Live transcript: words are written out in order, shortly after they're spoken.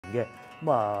嘅，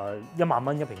咁啊1萬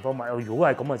蚊1平方米。如果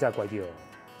係咁啊，真係貴啲喎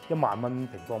，1萬蚊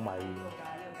平方米。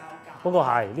不過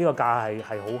係呢個價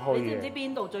係好虛嘅。你知唔知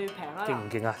邊度最平啊？勁唔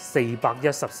勁啊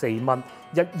？414蚊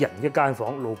1人1間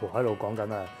房，老婆喺度講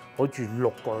緊啊，好住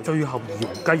6個，最後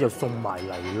鹽雞就送埋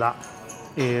嚟啦。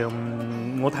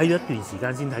我睇咗一段時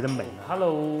間先睇得明。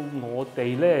Hello， 我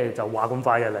哋咧就話咁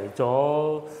快就嚟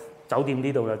咗酒店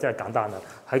呢度啦，真係簡單啦。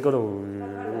喺嗰度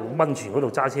溫泉嗰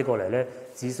度揸車過嚟咧，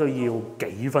只需要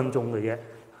幾分鐘嘅啫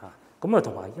嚇。咁啊，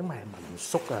同埋因為係民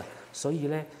宿啊，所以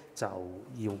咧就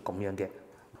要咁樣嘅。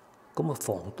咁啊，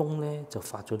房東咧就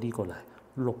發咗呢個嚟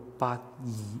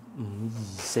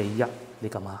68252241，你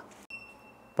撳下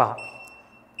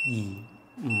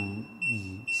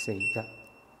825241。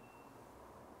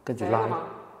跟住拉，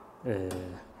係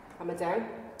咪井？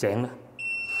井啦，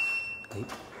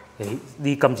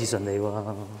呢今次順利喎。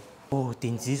哦，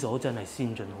電子鎖真係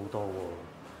先進好多喎。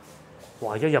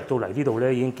哇！一入到嚟呢度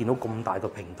咧，已經見到咁大個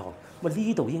平台。喂，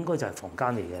呢度應該就係房間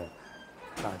嚟嘅。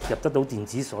入得到電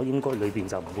子鎖，應該裏邊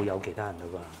就唔會有其他人啦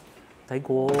啩。睇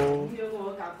過。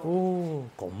哦，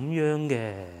咁樣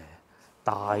嘅，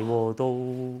大喎都。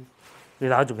你睇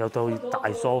下，仲有對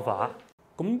大梳化。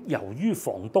咁由於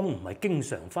房東唔係經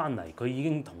常翻嚟，佢已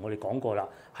經同我哋講過啦，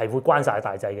係會關晒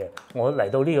大掣嘅。我嚟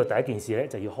到呢個第一件事咧，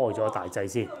就要開咗大掣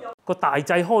先。個大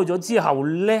掣開咗之後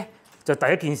咧，就第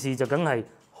一件事就梗係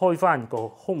開翻個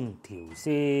空調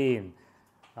先。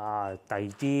第二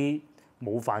啲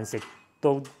冇飯食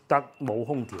都得，冇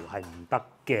空調係唔得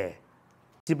嘅。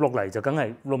接落嚟就梗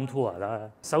係 room tour 啦。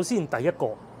首先第一個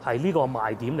係呢個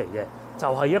賣點嚟嘅，就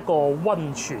係一個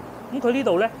溫泉。咁佢呢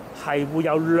度咧係會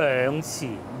有2池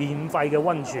免費嘅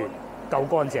溫泉，夠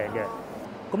乾淨嘅。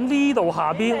咁呢度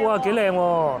下邊哇幾靚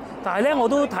喎！但係咧我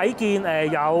都睇見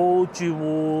有住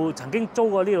戶曾經租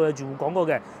過呢度嘅住戶講過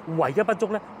嘅，唯一不足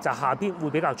咧就下邊會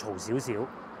比較嘈少少。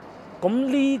咁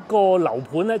呢個樓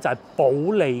盤咧就係保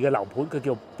利嘅樓盤，佢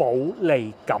叫保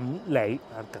利錦里，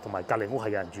同埋隔離屋係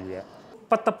有人住嘅。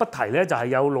不得不提咧就係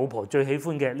有老婆最喜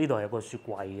歡嘅，呢度係有個雪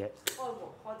櫃嘅。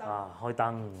開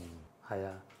燈係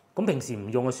啊。咁平時唔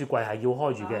用嘅雪櫃係要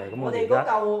開住嘅，咁我哋而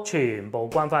家全部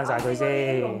關翻晒佢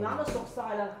先。龍眼都熟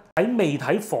晒啦。喺未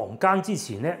睇房間之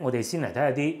前咧，我哋先嚟睇下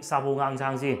啲沙煲罌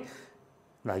罉先。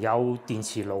嗱，有電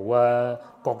磁爐啊，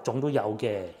各種都有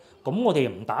嘅。咁我哋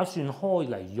唔打算開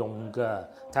嚟用㗎，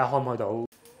睇下開唔開到。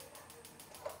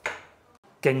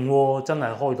勁喎，真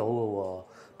係開到嘅喎。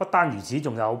不單如此，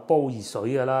仲有煲熱水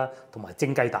㗎啦，同埋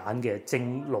蒸雞蛋嘅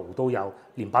蒸爐都有，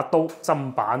連把刀、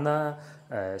砧板啦。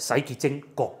洗潔精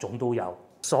各種都有，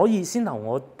所以先頭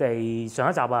我哋上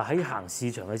一集喺行市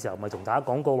場嘅時候，咪同大家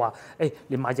講過話，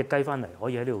你買隻雞翻嚟可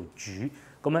以喺呢度煮，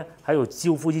咁咧喺度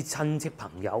招呼啲親戚朋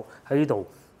友喺呢度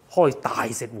開大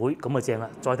食會，咁啊正啦。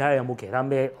再睇下有冇其他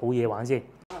咩好嘢玩先。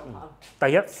第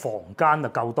一房間就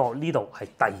夠多，呢度係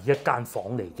第一間房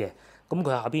嚟嘅，咁佢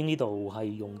下邊呢度係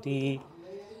用啲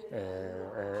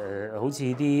好似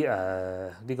啲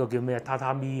呢個叫咩榻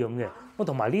榻米咁嘅，咁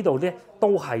同埋呢度咧都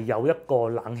係有一個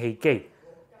冷氣機，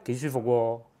幾舒服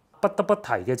喎。不得不提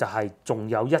嘅就係仲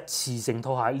有一次性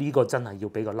拖鞋，呢個真係要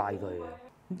俾個 like 佢嘅。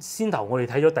先頭我哋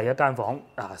睇咗第一間房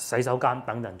洗手間，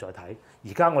等陣再睇。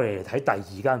而家我哋嚟睇第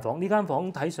二間房，呢間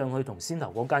房睇上去同先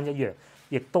頭嗰間一樣，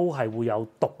亦都係會有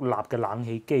獨立嘅冷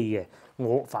氣機嘅。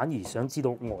我反而想知道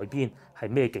外邊係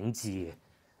咩景緻嘅。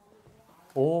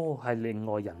哦，係另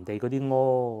外人哋嗰啲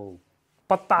屋。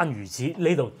不單如此，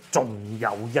呢度仲有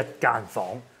一間房，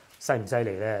犀唔犀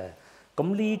利咧？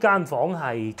咁呢間房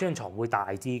係張床會大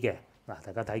啲嘅，嗱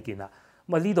大家睇見啦。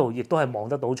咁啊呢度亦都係望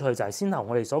得到出去，就係先頭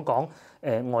我哋所講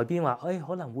外邊話，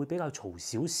可能會比較嘈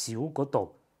少少嗰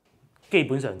度，基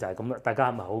本上就係咁啦。大家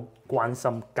係咪好關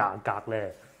心價格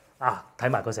咧？睇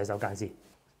埋個洗手間先。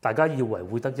大家以為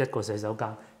會得一個洗手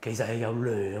間，其實係有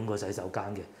2個洗手間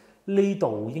嘅。呢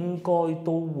度應該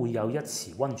都會有1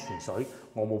池溫泉水，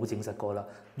我冇證實過啦。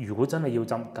如果真係要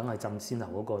浸，梗係浸先頭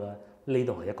嗰個啦。呢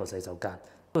度係一個洗手間，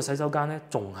個洗手間咧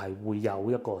仲係會有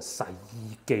一個洗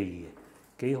衣機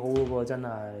嘅，幾好嗰個真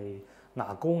係。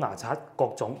牙膏牙刷各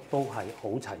種都係好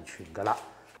齊全㗎啦。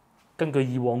根據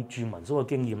以往住民宿嘅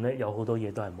經驗咧，有好多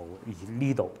嘢都係冇，而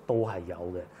呢度都係有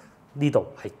嘅。呢度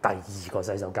係第2個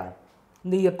洗手間。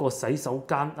呢一個洗手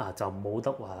間就冇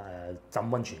得話浸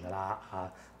溫泉㗎啦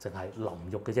淨係淋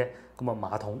浴嘅啫。咁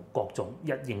馬桶各種一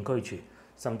應俱全，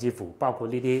甚至乎包括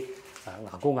呢啲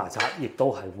牙膏牙刷，亦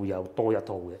都係會有多一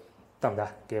套嘅，得唔得？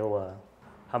幾好啊！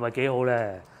係咪幾好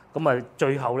咧？咁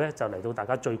最後咧就嚟到大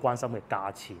家最關心嘅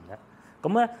價錢啦。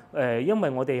咁咧因為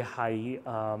我哋係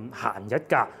閒日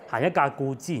價，閒日價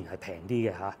固之然係平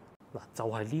啲嘅嗱，就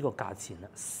係呢個價錢啦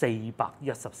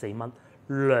，414蚊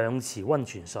，2池溫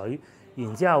泉水。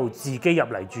然之後自己入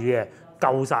嚟住嘅，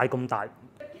夠晒咁大，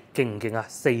勁唔勁啊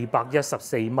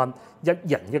？414蚊，一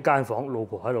人一間房，老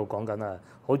婆喺度講緊啊，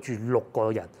可以住6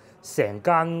個人，成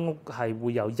間屋係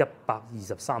會有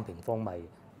123平方米。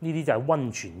呢啲就係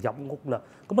溫泉入屋啦。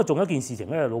咁啊，仲有一件事情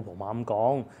咧，老婆猛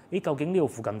咁講，究竟呢度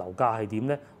附近樓價係點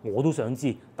咧？我都想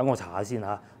知，等我查下先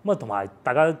嚇。咁啊，同埋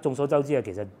大家眾所周知啊，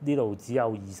其實呢度只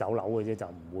有2手樓嘅啫，就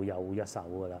唔會有1手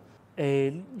噶啦。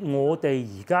我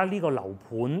哋而家呢個樓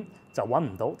盤就揾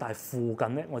唔到，但係附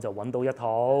近咧我就揾到一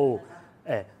套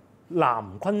南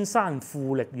昆山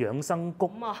富力養生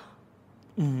谷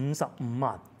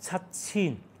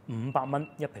，55757500蚊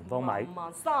1平方米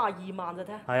，32萬就睇。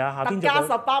係啊，下邊就特價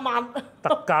18萬。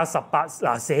特價18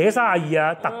嗱，寫32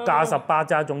啊，特價18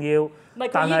咋，仲要。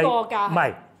但係呢個價唔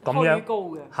係咁樣高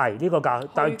嘅。係呢個價，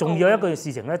但係仲有一個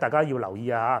事情咧，大家要留意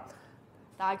啊。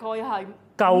大概係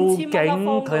究竟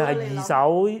佢係2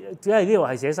手，因為呢度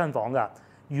係寫新房㗎。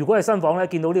如果係新房咧，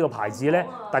見到呢個牌子咧，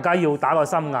大家要打個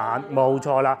心眼，冇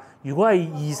錯啦。如果係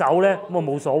2手咧，咁啊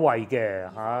冇所謂嘅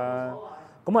嚇。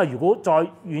咁啊，如果再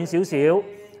遠少少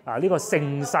啊，呢個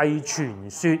盛世傳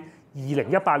說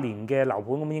2018年嘅樓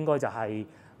盤，咁應該就係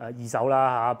2手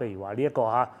啦嚇。譬如話呢一個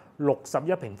嚇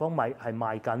61平方米係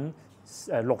賣緊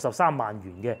63萬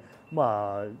元嘅，咁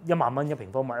啊1萬蚊1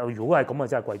平方米。如果係咁啊，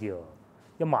真係貴啲喎。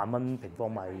1萬蚊平方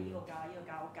米，呢個價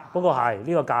好價。不過係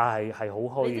呢個價係好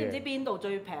虛嘅。你知唔知邊度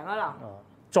最平啊嗱？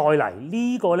再嚟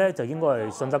呢個咧就應該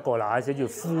係信得過啦，寫住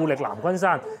富力南昆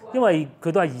山，因為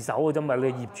佢都係2手嘅啫嘛，你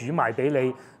業主賣俾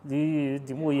你，你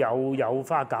點會有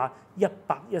花價？118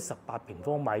平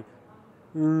方米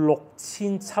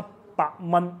，6700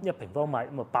蚊1平方米，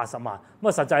咁啊80萬，咁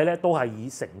啊實際咧都係以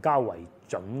成交為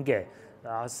準嘅。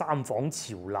3房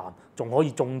朝南，仲可以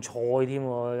種菜添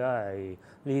喎，真係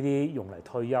呢啲用嚟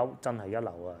退休真係一流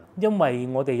啊！因為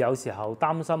我哋有時候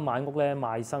擔心買屋咧、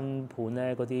買新盤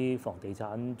咧，嗰啲房地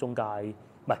產中介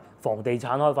唔係房地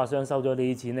產開發商收咗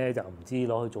你啲錢咧，就唔知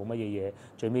攞去做乜嘢嘢，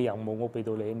最尾有冇屋俾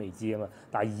到你都未知啊嘛。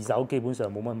但係2手基本上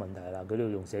冇乜問題啦，佢都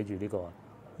用寫住呢個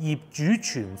業主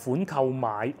存款購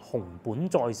買，紅本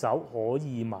在手，可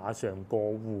以馬上過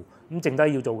戶。咁剩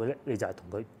低要做嘅咧，你就係同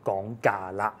佢講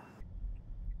價啦。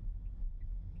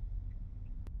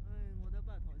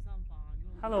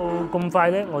Hello， 咁快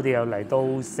咧，我哋又嚟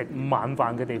到食晚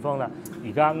飯嘅地方啦。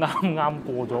而家啱啱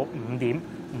過咗5點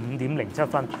07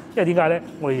分，因為點解咧？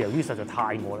我哋由於實在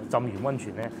太餓啦，浸完溫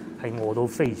泉咧係餓到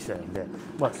非常嘅，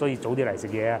咁啊所以早啲嚟食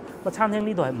嘢啊。咁餐廳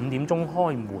呢度係5點鐘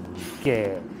開門嘅，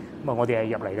咁啊我哋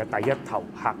係入嚟嘅第一頭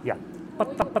客人。不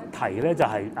得不提咧就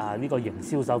係呢個營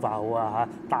銷手法好啊嚇，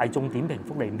大眾點評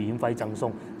福利免費贈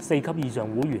送，4級以上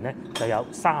會員咧就有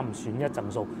3選1贈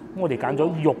送。咁我哋揀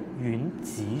咗肉丸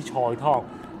紫菜湯，咁啊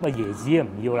椰子啊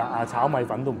唔要啦，炒米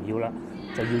粉都唔要啦，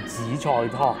就要紫菜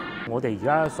湯。我哋而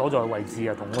家所在位置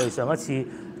啊，同我哋上一次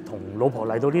同老婆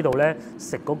嚟到呢度咧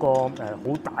食嗰個好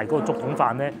大嗰個竹筒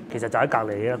飯咧，其實就喺隔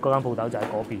離嘅，嗰間鋪頭就喺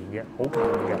嗰邊嘅，好近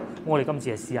嘅。我哋今次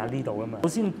係試下呢度啊嘛。首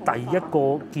先第一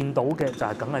個見到嘅就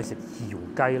係梗係食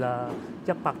窯雞啦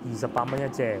，128蚊一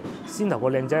隻。先頭個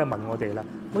靚仔就問我哋啦，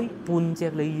喂，半隻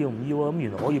你要唔要啊？咁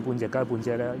原來可以半隻，梗係半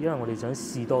隻啦，因為我哋想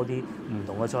試多啲唔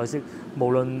同嘅菜式，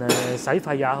無論使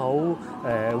費也好，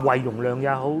胃容量也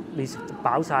好，你食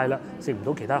飽晒啦，食唔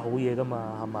到其他好嘢噶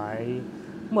嘛，係咪？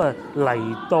咁啊嚟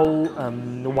到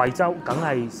惠州，梗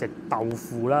係食豆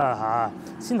腐啦嚇。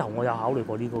先頭我有考慮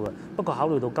過呢個嘅，不過考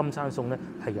慮到今餐餸咧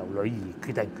係由女兒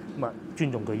決定，咁啊尊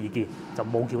重佢意見，就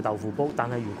冇叫豆腐煲。但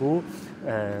係如果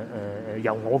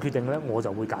由我決定咧，我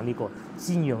就會揀呢個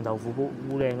煎釀豆腐煲，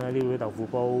好靚啊！呢個豆腐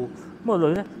煲。咁個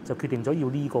女咧就決定咗要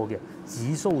呢個嘅紫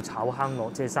蘇炒坑螺，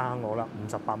即係生坑螺啦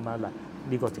，58蚊啦。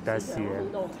呢個值得一試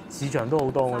嘅。市場都好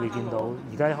多，我哋見到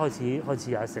而家開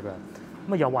始有得食啦。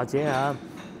咁啊又或者啊〜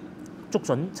竹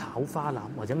筍炒花腩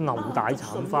或者牛帶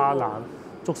炒花腩，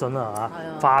竹筍啊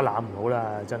嚇，花腩唔好啦，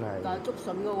真係。但係竹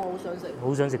筍嗰個好想食。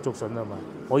好想食竹筍啊嘛，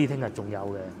可以聽日仲有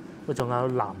嘅。咁仲有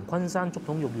南昆山竹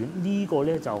筒肉丸，呢個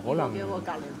咧就可能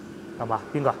係嘛？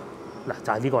邊個？嗱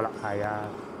就係呢個啦，係啊，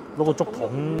嗰個竹筒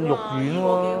肉丸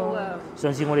喎。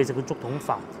上次我哋食過竹筒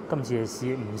飯，今次係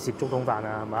試唔食竹筒飯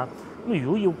啊，係嘛？咁如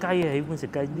果要雞，喜歡食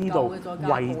雞，呢度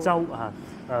惠州啊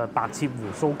白切胡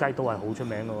鬚雞都係好出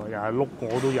名嘅喎，又係碌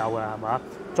我都有嘅，係嘛？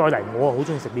再嚟我好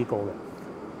中意食呢個嘅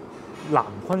南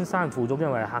昆山腐竹，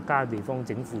因為客家嘅地方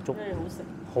整腐竹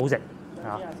好食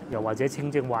啊，又或者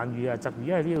清蒸鯇魚啊、鯽魚，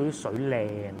因為呢度啲水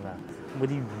靚啊，咁嗰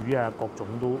啲魚啊各種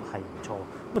都係唔錯。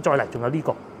咁啊再嚟仲有呢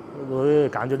個，我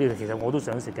揀咗呢個，其實我都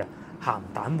想食嘅鹹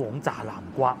蛋黃炸南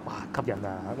瓜，哇吸引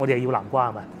啊！我哋係要南瓜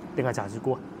係咪？定係茶雪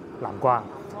菇啊？南瓜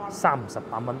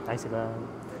38蚊抵食啦。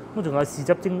咁仲有豉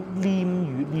汁蒸黏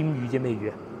魚啫咩魚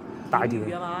啊？大條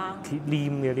鐵黏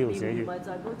嘅呢度寫住。唔係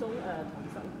就係嗰種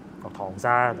糖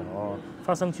沙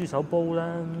花生豬手煲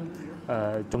啦，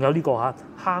仲有呢個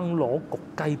坑螺焗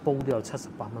雞煲都有78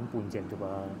蚊半隻啫噃。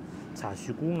茶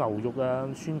樹菇牛肉啊，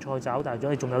酸菜炒大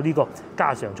腸，仲有呢個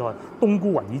家常菜冬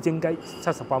菇雲耳蒸雞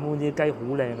，78蚊啲雞好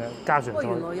靚啊！家常菜。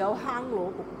原來有坑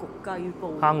螺焗雞煲。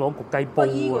坑螺焗雞煲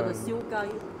呢個啊！就燒雞。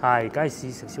係，梗係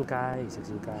試食燒雞，食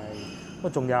燒雞。不過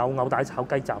仲有牛帶炒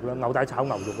雞雜啦，牛帶炒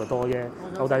牛肉就多啫，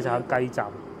牛帶炒雞雜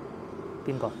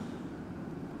邊個？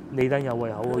你等有胃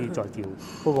口可以再叫，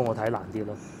不過我睇難啲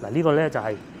咯。嗱呢個咧就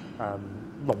係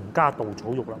農家稻草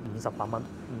肉啦，58蚊，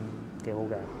幾好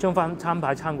嘅。將翻餐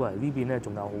牌餐過嚟呢邊咧，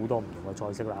仲有好多唔同嘅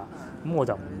菜式啦。咁我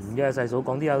就唔一一細數，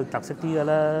講啲有特色啲嘅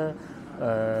啦。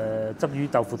汁魚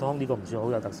豆腐湯呢個唔算好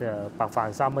有特色啊，白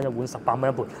飯3蚊一碗，18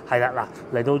蚊一盤。係啦，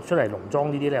嗱嚟到出嚟農莊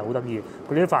呢啲咧好得意，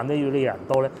佢啲飯咧要呢人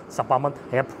多咧，18蚊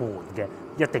係一盤嘅，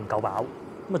一定夠飽。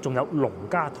咁啊，仲有農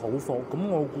家土貨，咁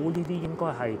我估呢啲應該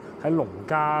係喺農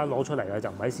家攞出嚟嘅，就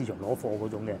唔喺市場攞貨嗰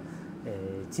種嘅。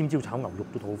尖椒炒牛肉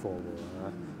都土貨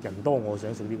喎，人多我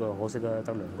想食呢個，可惜啊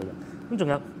得2個人。咁仲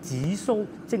有紫蘇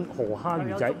蒸河蝦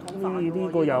魚仔，呢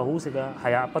個又好食啊！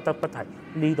係啊，不得不提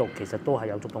呢度其實都係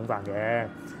有竹筒飯嘅，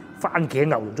番茄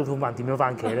牛肉竹筒飯點樣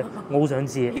番茄咧？我好想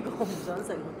知。呢個我唔想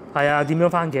食。係啊，點樣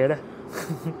番茄咧？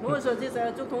我上次食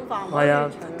嘅竹筒飯。係啊，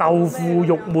豆腐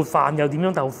肉末飯又點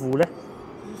樣豆腐咧？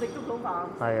唔食竹筒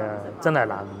飯。係啊，真係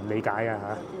難理解啊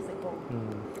嚇。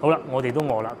好啦，我哋都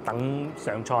餓啦，等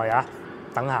上菜啊！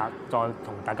等下再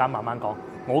同大家慢慢講。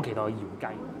我好期待鹽雞。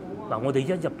嗱，我哋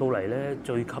一入到嚟咧，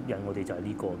最吸引我哋就係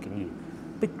呢個，竟然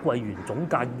碧桂園總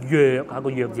價約個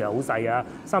約字係好細啊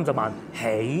，30萬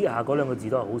起啊，嗰2個字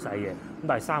都係好細嘅，咁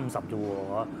但係30啫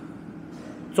喎。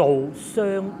做雙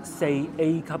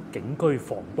4A 級景區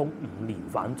房東5年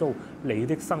返租，你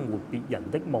的生活別人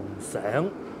的夢想。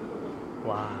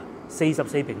哇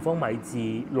！44平方米至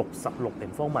66平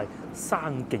方米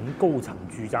山景高層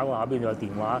住宅，下邊仲有電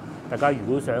話。大家如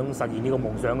果想實現呢個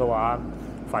夢想嘅話，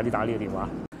快啲打呢個電話。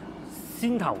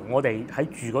先頭我哋喺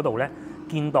住嗰度咧，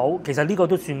見到其實呢個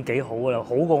都算幾好噶啦，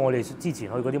好過我哋之前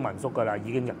去嗰啲民宿噶啦，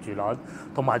已經入住率，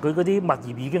同埋佢嗰啲物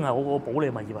業已經係好好，保利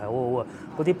物業係好好啊。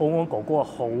嗰啲保安哥哥啊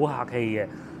好客氣嘅。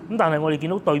咁但係我哋見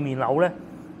到對面樓咧，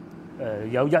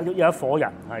有一夥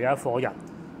人係有一夥人。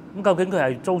咁究竟佢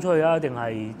係租出去啊，定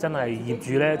係真係業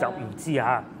主咧，就唔知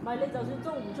嚇。唔係，你就算租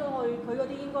唔出去，佢嗰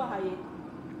啲應該係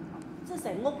即係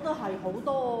成屋都係好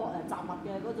多雜物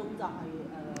嘅嗰種，就係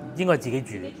應該係自己住。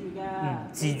自己住嘅。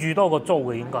自住多過租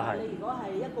嘅應該係。你如果係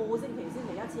一個星期先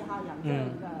嚟一次客人，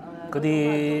嗰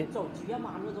啲住1晚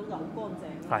嗰種就好乾淨。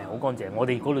係好乾淨，我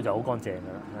哋嗰度就好乾淨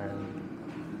㗎啦。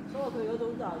所以佢嗰種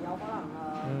就有可能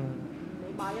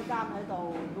你買一間喺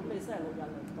度，咁你星期6日嚟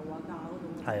度下假嗰種。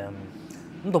係啊。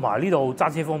咁同埋呢度揸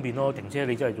車方便咯，停車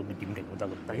你真係仲要點停都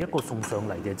得。第一個送上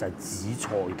嚟嘅就係紫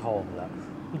菜湯啦，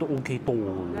呢度 OK 多嘅喎。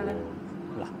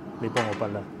嗱，你幫我筆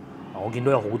啦。我見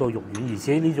到有好多肉丸，而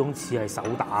且呢種似係手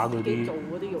打嗰啲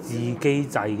自己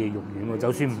製嘅肉丸喎。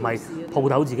就算唔係鋪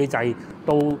頭自己製，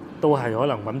都係可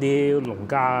能揾啲農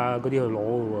家嗰啲去攞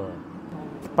嘅喎。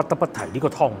不得不提呢個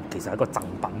湯其實係一個贈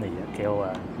品嚟嘅，幾好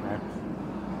啊！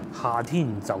夏天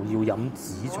就要飲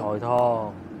紫菜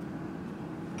湯。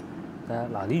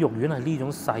嗱，啲肉丸係呢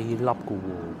種細粒嘅喎，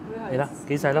你睇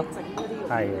幾細粒？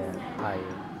係啊，係。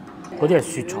嗰啲係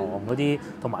雪藏嗰啲，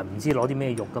同埋唔知攞啲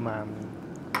咩肉㗎嘛。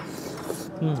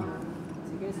自己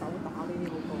手打呢啲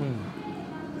好。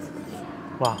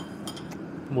哇！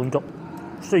滿足，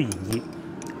雖然熱。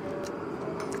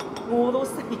餓到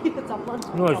死啊！浸溫泉。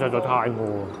因為實在太餓。隨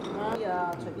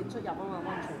便出入啊嘛，溫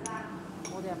泉。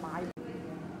我哋係買。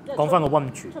講翻個溫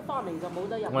泉，出翻嚟就冇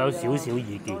得入。我有少少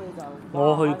意見。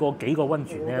我去過幾個溫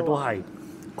泉咧，都係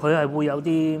佢係會有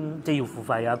啲即係要付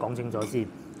費啊，講清楚先。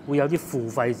會有啲付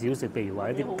費小食，譬如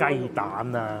話一啲雞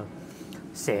蛋啊，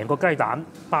成個雞蛋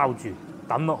包住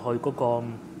抌落去嗰個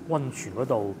溫泉嗰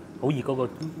度，好熱嗰個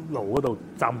爐嗰度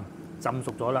浸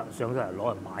熟咗啦，上咗嚟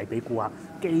攞嚟賣俾顧客，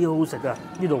幾好食啊！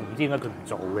呢度唔知點解佢唔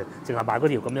做嘅，淨係賣嗰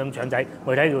條咁樣腸仔。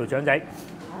我哋睇條腸仔。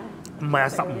唔係啊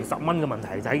，10唔10蚊嘅問題，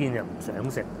睇見就唔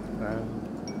想食啊。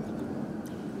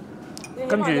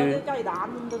跟住係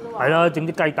啦，整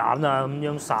啲雞蛋啊咁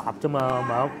樣烚啫嘛，係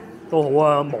咪啊？都好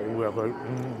啊，冇嘅佢。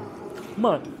咁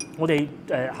啊，我哋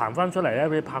行翻出嚟咧，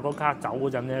俾拍個卡走嗰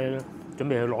陣咧，準備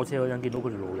去攞車嗰陣，見到嗰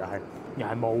條路又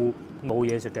係冇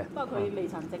嘢食嘅。不過佢未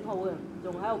曾整好嘅，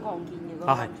仲喺度擴建嘅嗰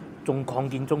個。係，仲擴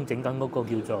建中整緊嗰個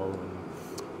叫做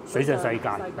水上世界。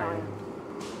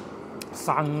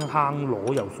生坑螺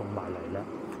又送埋嚟啦，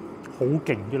好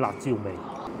勁啲辣椒味，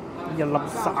一粒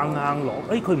生坑螺，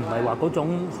佢唔係話嗰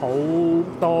種好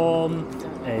多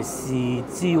豉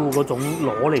椒嗰種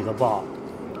螺嚟嘅噃，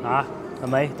係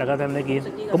咪？大家睇唔睇見？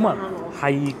咁啊，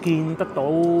係見得到，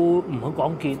唔好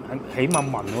講見，起碼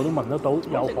聞我都聞得到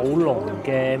有好濃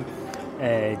嘅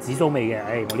紫蘇味嘅。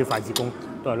我啲筷子工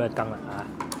都係攞嚟羹啦啊！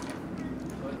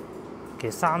其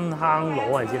實山坑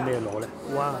螺係啲咩螺咧？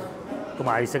哇！同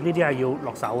埋食呢啲係要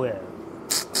落手嘅。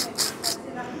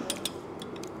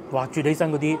哇！啜起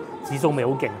身嗰啲紫蘇味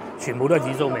好勁，全部都係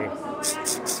紫蘇味。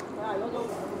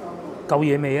夠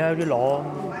嘢味啊！啲螺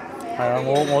係啊，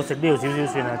我食呢度少少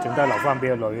算啦，剩低留翻俾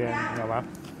個女嘅，係嘛？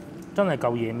真係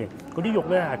夠嘢味。嗰啲肉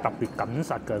咧係特別緊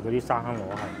實嘅，嗰啲山坑螺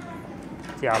係。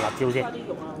試下辣椒先。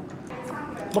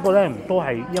不過咧都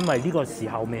係因為呢個時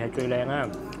候味係最靚啊！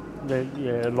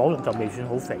螺肉就未算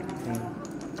好肥，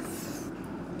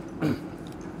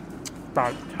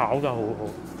但炒得好好。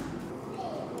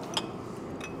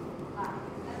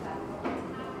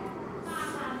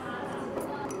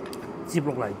接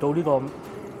落嚟到呢個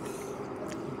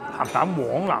鹹蛋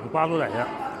黃南瓜都嚟啦，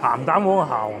鹹蛋黃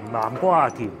鹹，南瓜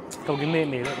甜，究竟咩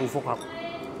味咧？好複合。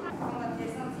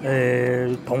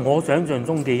同我想象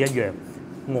中嘅一樣，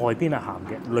外邊係鹹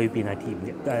嘅，裏邊係甜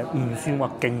嘅，唔算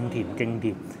話勁甜勁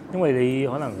甜，因為你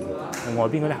可能外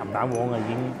邊嗰啲鹹蛋黃啊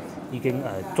已經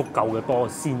足夠嘅多，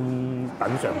先品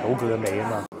嚐到佢嘅味啊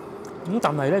嘛。咁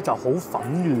但係咧就好粉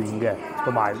嫩嘅，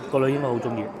同埋個女應該好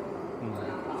中意，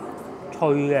脆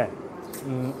嘅。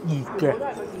熱嘅，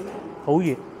好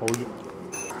熱好熱。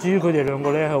至於佢哋兩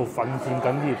個咧喺度奮戰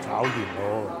緊啲炒田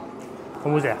螺，好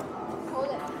唔好食啊？好食，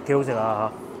幾好食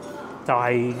啊！就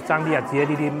係爭啲日子呢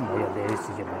啲唔係人哋嘅事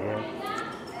情嚟嘅。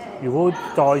如果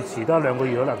再遲多2個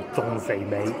月，可能仲肥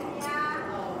美。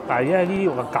但係因為呢啲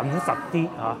肉緊實啲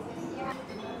嚇，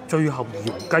最後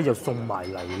窯雞就送埋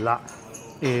嚟啦。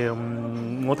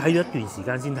我睇咗一段時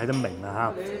間先睇得明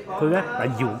啊嚇，佢咧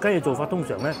窯雞嘅做法通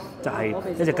常咧就係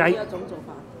一隻雞，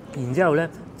然之後咧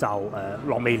就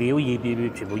落味料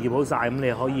醃全部醃好晒，咁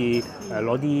你可以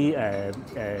攞啲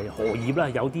荷葉啦，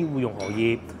有啲會用荷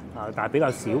葉但係比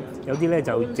較少，有啲咧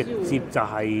就直接就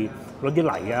係攞啲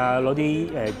泥啊，攞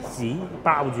啲紙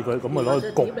包住佢，咁啊攞去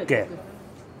焗嘅，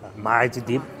唔係隻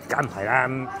碟，梗唔係啦，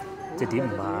隻碟唔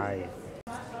係。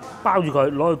包住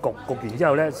佢攞去焗，焗完之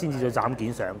後咧，先至再斬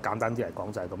件上。簡單啲嚟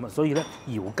講就係咁啊。所以咧，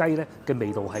窯雞咧嘅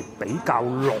味道係比較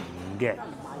濃嘅。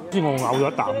先我咬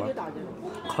咗一啖啊，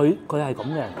佢係咁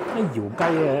嘅，因為窯雞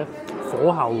嘅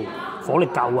火力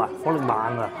夠啊，火力猛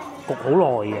啊，焗好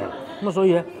耐嘅。咁啊，所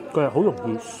以咧佢係好容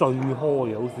易碎開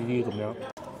嘅，好似啲咁樣。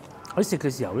喺食嘅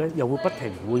時候咧，又會不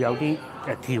停會有啲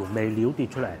調味料跌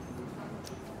出嚟。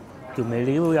調味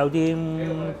料有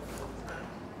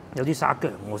啲沙薑，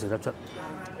我食得出。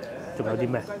仲有啲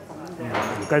咩？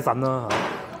調雞粉啦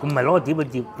嚇，咁唔係攞個碟去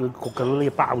焗嘅，攞啲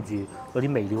包住嗰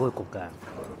啲味料去焗嘅。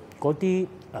嗰啲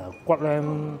骨咧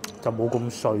就冇咁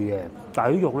碎嘅，但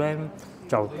係啲肉咧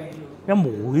就一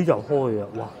妹就開啊！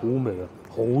哇，好味啊，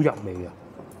好入味啊！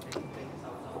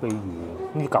譬如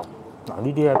呢嚿嗱，呢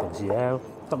啲咧平時咧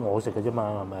得我食嘅啫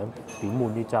嘛，係咪？點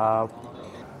滿啲渣，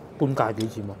半價幾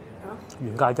錢啊？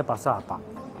原價138，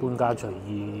半價隨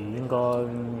意應該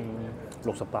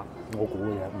68，我估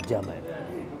嘅啫，唔知係咪？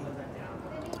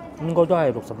應該都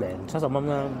係60零70蚊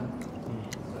啦。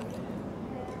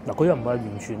嗱，佢又唔係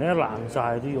完全咧爛晒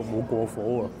啲肉，冇過火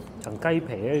喎，層雞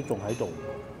皮咧仲喺度。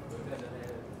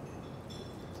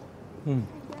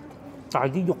但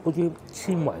係啲肉嗰啲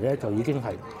纖維咧就已經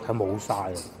係冇晒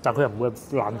嘅，但係佢又唔會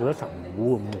爛到一層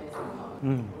糊咁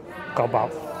嘅。夠飽。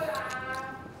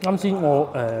啱先我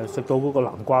食到嗰個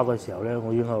南瓜嘅時候咧，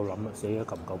我已經喺度諗啦，死咗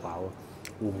夠唔夠飽啊？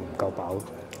會唔夠飽？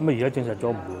咁啊而家證實咗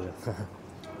唔會嘅。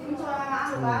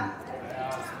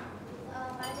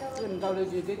唔夠你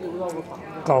自己叫多個飯。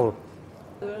夠。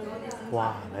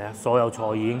哇！係啊，所有菜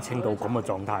已經清到咁嘅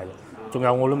狀態啦，仲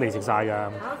有我都未食晒㗎，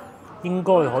應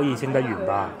該可以清得完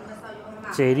吧？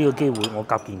借呢個機會，我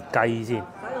夾件雞先，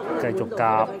繼續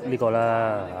夾呢個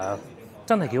啦嚇，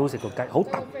真係幾好食個雞，好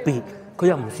特別。佢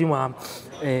又唔算話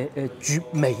絕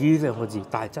美呢兩個字，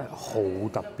但係真係好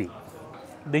特別。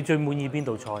你最滿意邊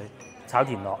道菜？炒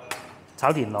田螺。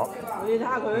你睇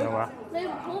下佢。係嘛？得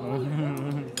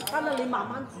啦，你慢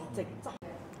慢直執。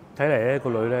睇嚟咧，個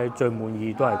女咧最滿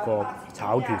意都係個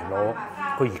炒田螺，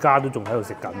佢而家都仲喺度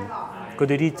食緊。佢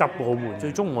哋啲汁好滿。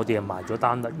最終我哋係埋咗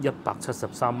單啦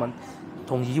，173蚊。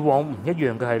同以往唔一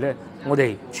樣嘅係咧，我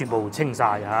哋全部清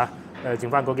晒嚇，剩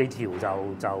翻嗰幾條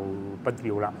就不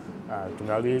要啦。仲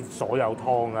有啲所有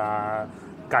湯啊、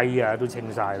雞啊都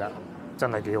清晒啦，真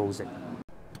係幾好食。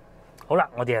好啦，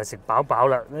我哋又食飽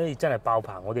啦，真係爆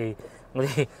棚！我哋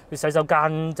洗手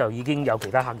間就已經有其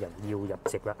他客人要入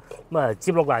席啦。咁啊，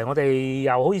接落嚟我哋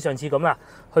又好似上次咁啦，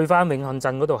去翻永漢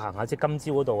鎮嗰度行下，即係金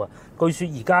蕉嗰度啊。據說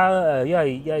而家因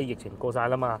為疫情過晒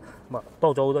啦嘛，咁啊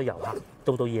多咗好多遊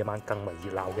客，到夜晚更為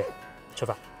熱鬧嘅。出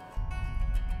發！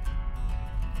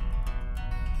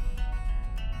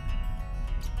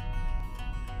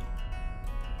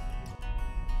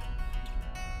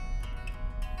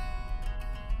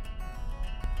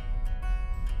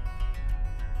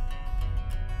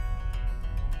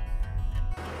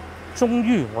終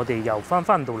於我哋又翻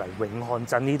到嚟永漢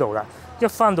鎮呢度啦！一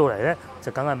翻到嚟咧，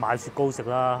就梗係買雪糕食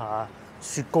啦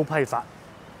嚇，雪糕批發，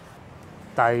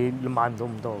但係你買唔到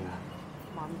咁多，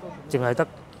淨係得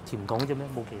甜筒啫咩？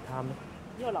冇其他咩？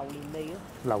呢個榴蓮味咯。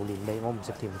榴蓮味，我唔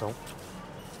食甜筒。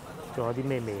仲有啲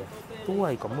咩味啊？都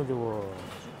係咁嘅啫喎。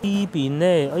呢邊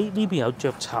咧，呢邊有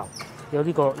雀巢，有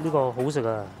呢個好食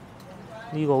啊！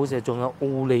呢個好食，仲有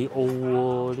奧利奧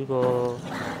喎，呢個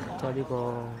即係呢個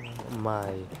唔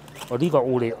係，呢個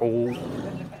奧利奧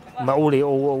唔係奧利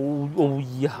奧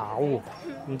爾考喎，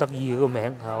咁得意嘅個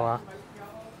名係嘛？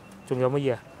仲有乜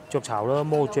嘢啊？雀巢啦，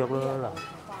魔雀啦嗱，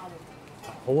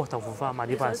好啊，豆腐花買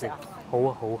啲翻嚟食，好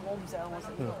啊好啊。我唔食啊，我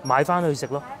食。買翻去食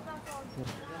咯。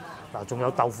嗱，仲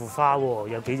有豆腐花喎，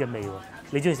有幾隻味喎？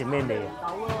你中意食咩味啊？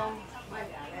豆咯。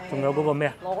仲有嗰個咩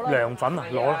啊？攞啦涼粉啊，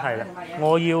攞係啦，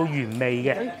我要原味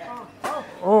嘅。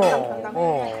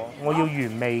我要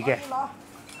原味嘅。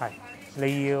係，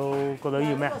你要個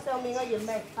女要咩啊？上面嘅原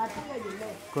味，大葱嘅原味。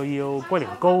佢要龜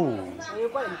苓膏。我要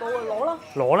龜苓膏啊，攞啦。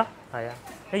攞啦，係啊，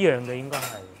一樣嘅應該係。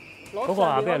嗰個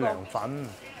啊，邊係涼粉？粉？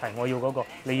係，我要嗰個。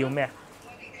你要咩啊？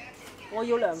我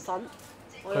要涼粉。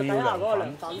我要底下嗰個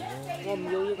涼粉，我唔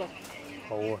要呢個。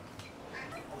好啊，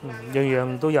樣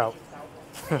樣都有。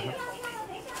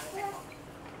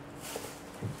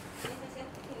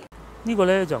呢個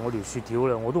咧就係我條雪條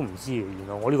啦，我都唔知原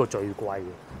來我呢個最貴嘅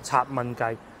，7蚊雞。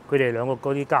佢哋兩個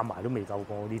嗰啲加埋都未夠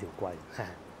過我呢條貴。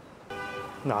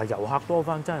嗱，遊客多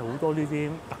翻，真係好多呢啲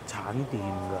特產店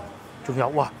㗎。仲有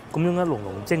哇，咁樣一籠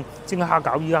籠蒸蝦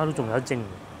餃，依家都仲有得蒸。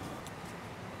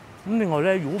咁另外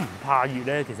咧，如果唔怕熱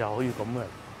咧，其實可以咁嘅。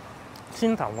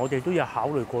先頭我哋都有考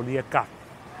慮過呢一間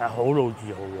係好老字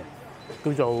號嘅，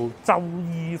叫做周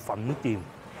姨粉店。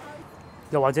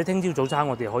又或者聽朝早餐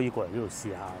我哋可以過嚟呢度試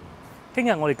下。聽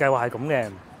日我哋計劃係咁嘅，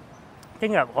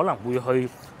聽日可能會去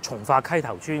從化溪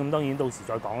頭村，咁當然到時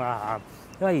再講啦嚇。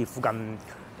因為附近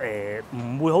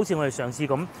唔會好似我哋上次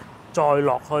咁再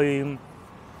落去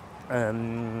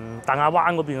大亞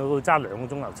灣嗰邊嗰度揸2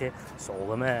個鐘頭車，傻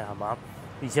嘅咩係嘛？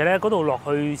而且咧嗰度落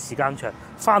去時間長，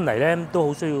翻嚟咧都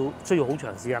好需要好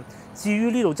長時間。至於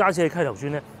呢度揸車去溪頭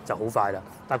村咧就好快啦，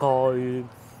大概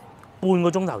半個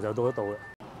鐘頭就到得到啦。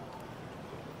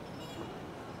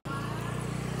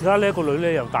而家呢個女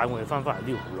咧又帶我哋翻嚟呢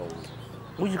條路，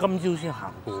好似今朝先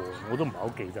行過，我都唔係好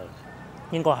記得。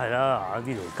應該係啦嚇，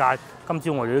呢條街今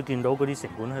朝我哋都見到嗰啲城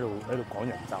管喺度趕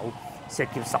人走，石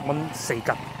劫10蚊4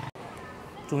斤。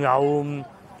仲有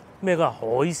咩㗎海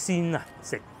鮮啊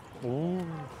食？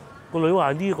個女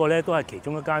話呢個咧都係其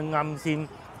中一間啱先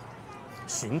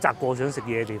選擇過想食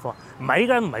嘢嘅地方。唔係，依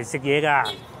家唔係食嘢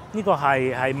㗎，呢個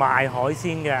係賣海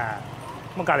鮮㗎。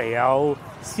咁隔離有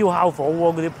燒烤火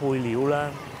鍋嗰啲配料啦。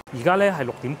而家咧係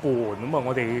6點半，咁啊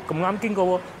我哋咁啱經過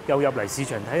喎，又入嚟市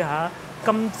場睇下。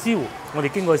今朝我哋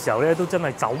經過嘅時候咧，都真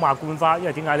係走馬觀花，因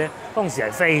為點解咧？當時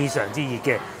係非常之熱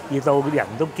嘅，熱到人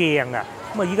都驚啊！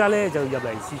咁啊依家咧就入嚟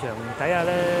市場睇下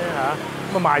咧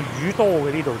嚇，咁啊賣魚多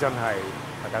嘅呢度真係，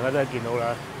大家都係見到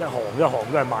啦，一行一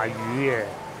行都係賣魚嘅。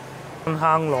生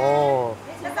蝦螺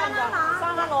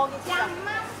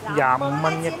，25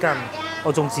蚊一斤，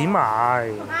我仲只賣。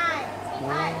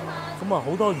咁啊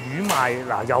好多魚賣，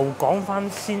嗱又講翻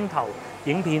先頭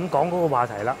影片講嗰個話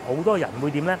題啦，好多人會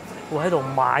點咧？會喺度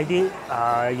買啲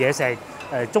嘢食，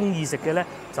中意食嘅咧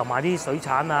就買啲水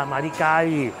產啊，買啲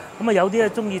雞。咁啊有啲咧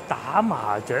中意打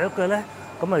麻雀嘅咧，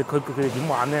咁啊佢哋點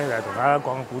玩咧？就同大家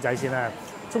講個古仔先啦。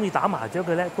中意打麻雀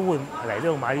嘅咧都會嚟呢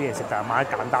度買啲嘢食，但係買得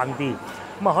簡單啲。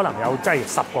咁啊可能有真係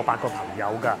10個8個朋友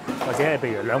㗎，或者係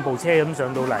譬如2部車咁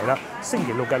上到嚟啦。星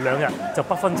期6日2日就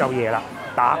不分晝夜啦，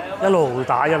打一路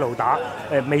打一路打。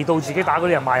未到自己打嗰啲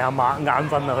人賣下馬，眼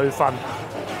瞓啊去瞓。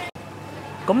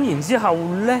咁然之後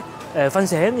咧，瞓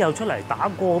醒又出嚟打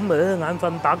過，咁眼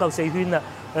瞓打夠4圈啦，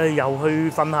又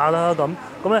去瞓下啦咁。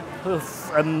咁咧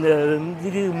呢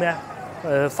啲叫咩啊？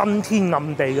昏天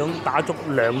暗地咁打足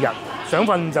2日，想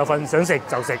瞓就瞓，想食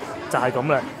就食，就係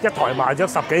咁啦。一台麻雀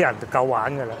10幾人就夠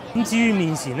玩㗎啦。咁至於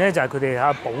面前咧，就係佢哋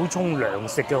嚇補充糧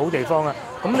食嘅好地方啊。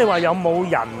咁你話有冇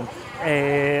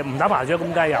人唔打麻雀？咁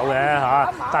梗係有嘅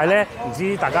嚇。但係咧，唔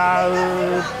知大家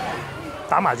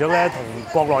打麻雀咧同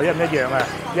國內一唔一樣啊？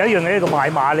有一樣嘢喺度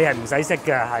買馬，你係唔使識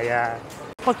嘅，係啊。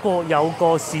不過有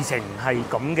個事情係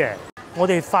咁嘅。我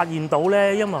哋發現到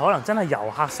咧，因為可能真係遊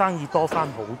客生意多翻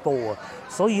好多啊，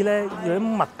所以咧有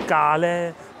啲物價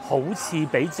咧好似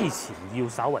比之前要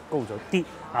稍微高咗啲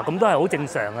啊，咁都係好正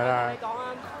常㗎啦。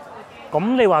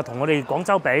咁你話同我哋廣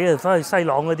州比，翻去西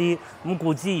朗嗰啲咁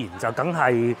固之然就梗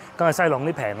係西朗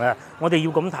啲平啦。我哋要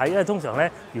咁睇，因為通常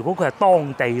咧，如果佢係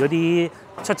當地嗰啲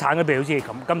出產嘅，譬如好似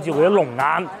咁今朝嗰啲龍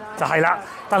眼就係啦。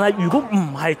但係如果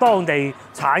唔係當地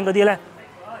產嗰啲咧，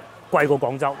貴過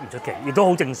廣州唔出奇，亦都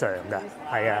好正常嘅，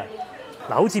係啊。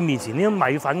嗱，好似面前呢啲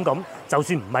米粉咁，就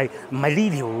算唔係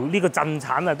呢個鎮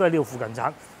產啊，都係呢個附近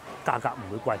產，價格唔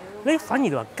會貴。你反而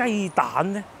你話雞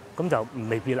蛋咧，咁就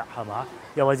未必啦，係嘛？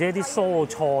又或者啲蔬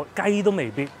菜雞都未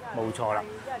必，冇錯啦。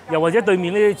又或者對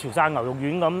面呢啲潮汕牛肉丸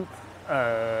咁，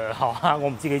我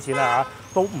唔知幾錢啦嚇，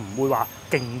都唔會話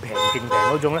勁平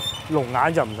嗰種咧。龍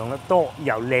眼就唔同啦，多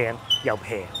又靚又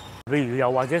平。譬如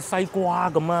又或者西瓜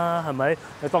咁啊，係咪？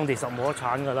喺當地實冇得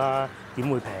產㗎啦，點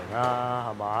會平啊？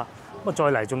係嘛？咁啊，再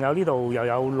嚟仲有呢度又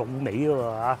有滷味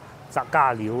喎嚇，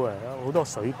加料啊，好多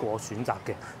水果選擇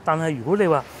嘅。但係如果你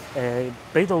話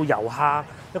俾到遊客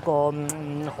一個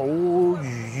好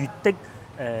愉悅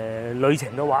的旅程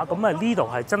嘅話，咁啊呢度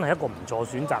係真係一個唔錯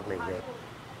選擇嚟嘅。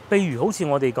譬如好似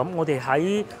我哋咁，我哋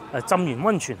喺浸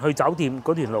完溫泉去酒店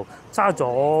嗰段路揸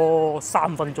咗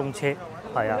3分鐘車，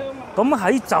係啊。咁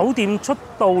喺酒店出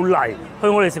到嚟去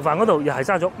我哋食飯嗰度，又係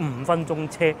揸咗5分鐘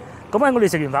車。咁喺我哋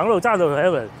食完飯嗰度揸到去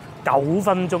一個9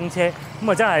分鐘車，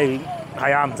咁啊真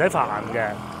係啊唔使煩嘅。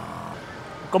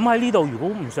咁喺呢度如果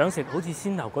唔想食好似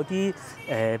先頭嗰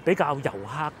啲比較遊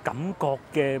客感覺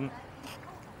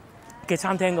嘅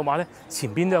餐廳嘅話咧，前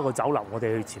邊都有個酒樓，我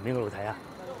哋去前邊嗰度睇下。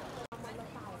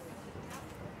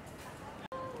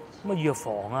咁啊藥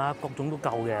房啊各種都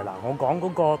夠嘅。嗱，我講嗰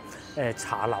個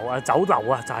茶樓啊酒樓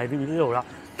啊就係呢度啦，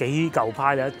幾舊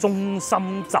派嘅中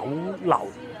心酒樓，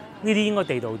呢啲應該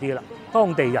地道啲啦，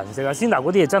當地人食啊。先頭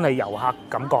嗰啲真係遊客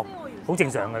感覺，好正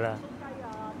常㗎啦。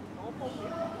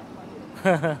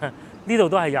呢度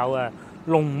都係有啊，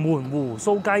龍門胡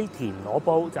鬚雞田螺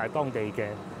煲就係當地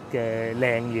嘅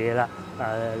靚嘢啦，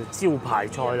招牌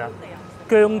菜啦，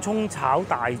薑葱炒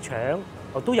大腸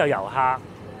都有遊客。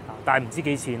但係唔知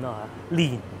幾錢咯嚇，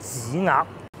蓮子鴨，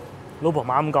老婆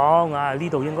猛咁講啊，呢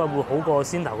度應該會好過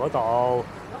先頭嗰度，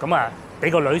咁啊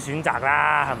俾個女選擇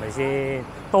啦，係咪先？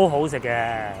都好食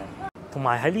嘅。同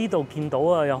埋喺呢度見到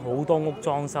啊，有好多屋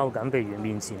裝修緊，譬如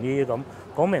面前呢啲咁，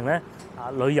講明咧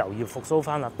旅遊業復甦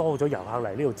翻啦，多咗遊客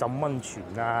嚟呢度浸温泉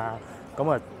啊，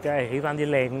咁啊梗係起翻啲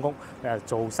靚屋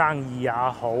做生意也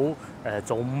好，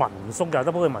做民宿又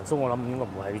得，不過民宿我諗應該唔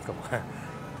會喺呢度。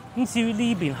咁至於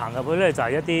呢邊行入去咧，就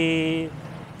係一啲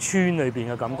村裏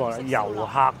邊嘅感覺啦。遊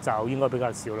客就應該比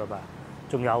較少啦吧。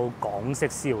仲有港式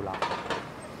燒臘。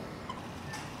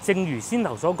正如先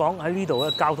頭所講，喺呢度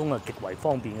咧交通係極為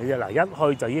方便嘅啫。嗱，一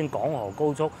去就已經廣河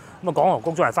高速。咁啊，廣河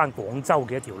高速係翻廣州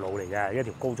嘅一條路嚟嘅，一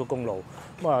條高速公路。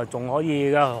咁啊，仲可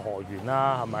以去河源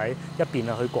啦，係咪？一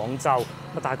邊啊去廣州，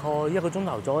啊大概1個鐘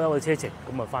頭左右嘅車程，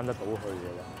咁啊翻得到去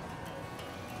嘅啦。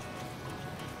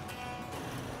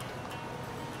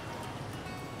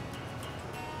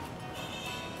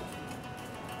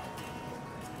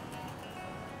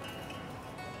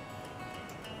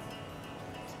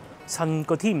趁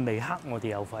個天未黑，我哋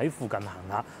又喺附近行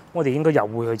下。我哋應該又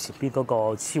會去前邊嗰個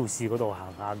超市嗰度行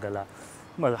下㗎啦。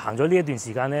咁啊，行咗呢一段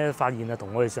時間咧，發現啊，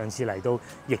同我哋上次嚟到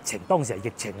疫情，當時係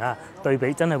疫情啊，對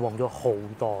比真係旺咗好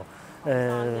多。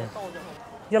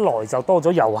一來就多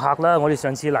咗遊客啦。我哋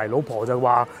上次嚟，老婆就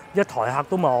話一台客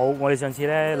都冇。我哋上次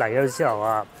咧嚟嘅時候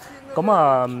啊，咁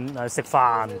啊食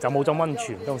飯就冇浸温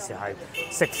泉，當時係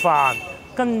食飯，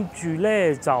跟住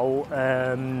咧就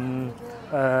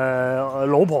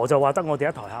老婆就話得我哋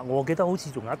一台客，我記得好似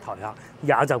仲有一台客，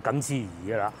也就僅此而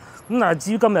已㗎啦。咁啊，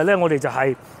至於今日咧，我哋就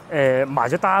係埋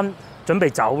咗單，準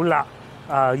備走啦。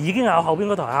已經有後邊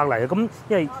嗰台客嚟嘅，咁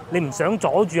因為你唔想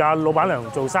阻住阿老闆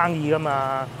娘做生意㗎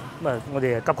嘛，咁啊，我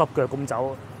哋急急腳咁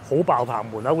走，好爆棚。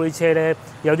門口嗰啲車咧，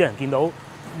有啲人見到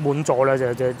滿座啦，就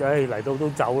嚟到都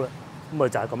走啦。咁啊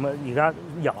就係咁啦。而家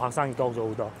遊客生意多咗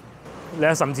好多，你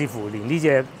睇甚至乎連呢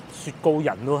隻雪糕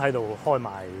人都喺度開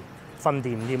埋分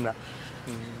店添啦，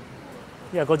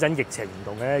因為嗰陣疫情唔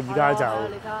同嘅，而家就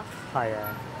係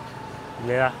啊，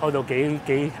你啊開到幾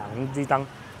行啲燈。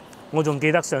我仲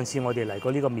記得上次我哋嚟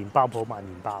過呢個麵包鋪買麵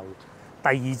包，第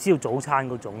二朝早餐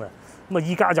嗰種啊，咁啊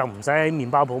依家就唔使喺麵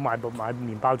包鋪買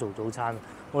麵包做早餐，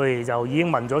我哋就已經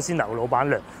問咗先頭老闆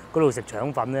娘嗰度食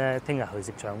腸粉咧，聽日去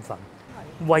食腸粉。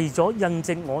為咗印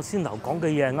證我先頭講嘅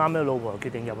嘢係啱咧，老婆決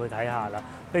定入去睇下啦。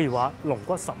譬如話龍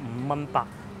骨15蚊8。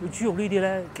豬肉呢啲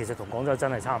咧，其實同廣州真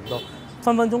係差唔多，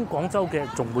分分鐘廣州嘅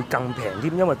仲會更平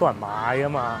啲，因為多人買啊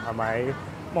嘛，係咪？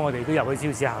咁我哋都入去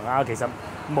超市行下，其實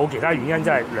冇其他原因，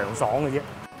真係涼爽嘅啫。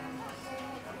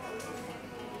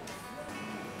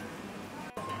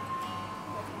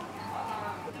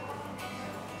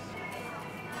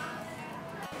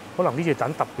可能呢隻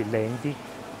蛋特別靚啲，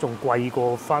仲貴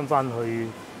過翻去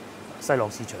西樂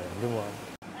市場啫喎。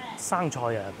生菜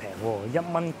啊平喎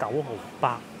，1蚊9毫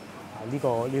8。呢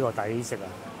個抵食啊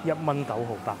，1蚊9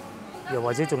毫8。又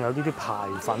或者仲有呢啲排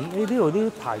粉，呢度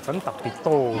啲排粉特別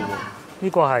多嘅喎。呢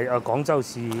個係廣州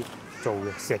市做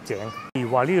嘅石井。譬如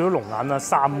話呢度啲龍眼啦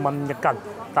，3蚊一斤，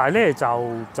但係咧就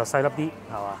細粒啲，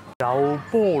係嘛？有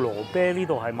菠蘿啤呢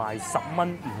度係賣10蚊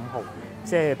5毫，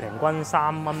即係平均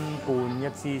3蚊半一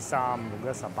支3，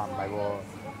用118唔係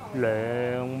喎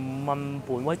，2蚊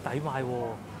半，喂抵買喎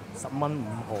，10蚊5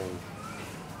毫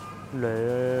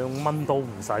，2蚊都唔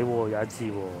使喎，有一支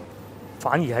喎，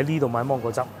反而喺呢度買芒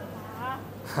果汁。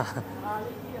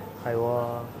係喎，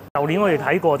舊年我哋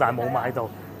睇過，但係冇買到。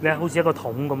咧好似一個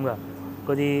桶咁嘅，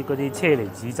嗰啲車厘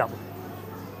子汁。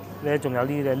咧仲有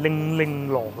啲咧拎拎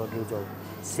落嘅叫做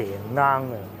成罌啊。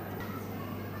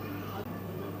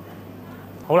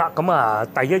好啦，咁啊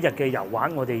第一日嘅遊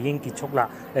玩我哋已經結束啦。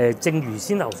正如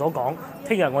先頭所講，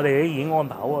聽日我哋已經安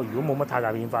排好啊。如果冇乜太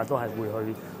大變化，都係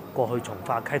會過去從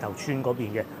化溪頭村嗰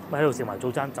邊嘅，咁喺度食埋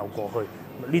早餐就過去。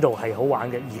呢度係好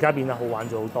玩嘅，而家變得好玩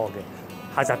咗好多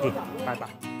嘅。下集見，拜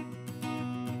拜。